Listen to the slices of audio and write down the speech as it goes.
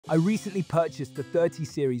I recently purchased the 30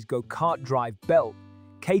 series go-kart drive belt,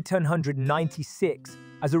 KT196,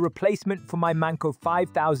 as a replacement for my Manco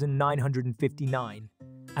 5959,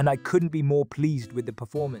 and I couldn't be more pleased with the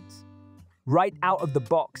performance. Right out of the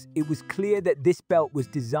box, it was clear that this belt was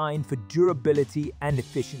designed for durability and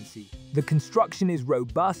efficiency. The construction is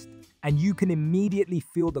robust, and you can immediately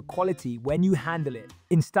feel the quality when you handle it.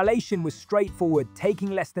 Installation was straightforward,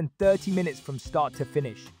 taking less than 30 minutes from start to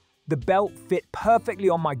finish. The belt fit perfectly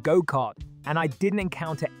on my go-kart, and I didn't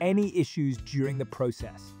encounter any issues during the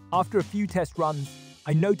process. After a few test runs,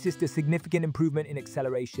 I noticed a significant improvement in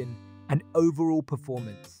acceleration and overall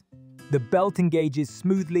performance. The belt engages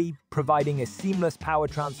smoothly, providing a seamless power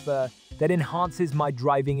transfer that enhances my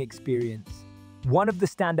driving experience. One of the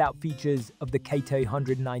standout features of the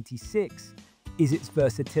KT196 is its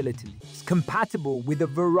versatility. It's compatible with a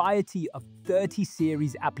variety of 30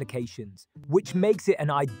 series applications, which makes it an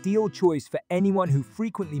ideal choice for anyone who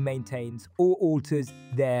frequently maintains or alters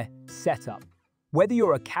their setup. Whether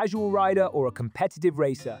you're a casual rider or a competitive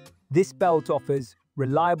racer, this belt offers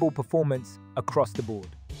reliable performance across the board.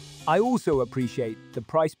 I also appreciate the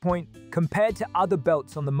price point. Compared to other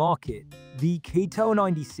belts on the market, the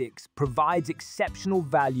KT196 provides exceptional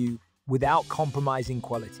value without compromising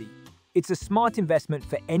quality. It's a smart investment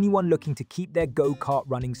for anyone looking to keep their go-kart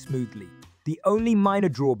running smoothly. The only minor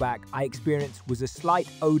drawback I experienced was a slight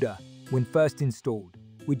odor when first installed,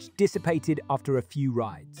 which dissipated after a few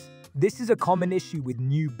rides. This is a common issue with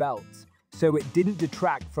new belts, so it didn't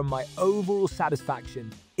detract from my overall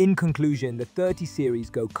satisfaction. In conclusion, the 30 series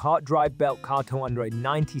go-kart drive belt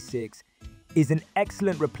KT196 is an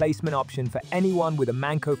excellent replacement option for anyone with a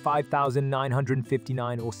Manco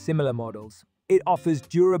 5959 or similar models. It offers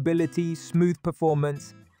durability, smooth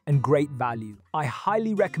performance, and great value. I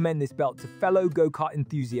highly recommend this belt to fellow go-kart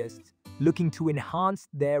enthusiasts looking to enhance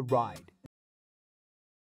their ride.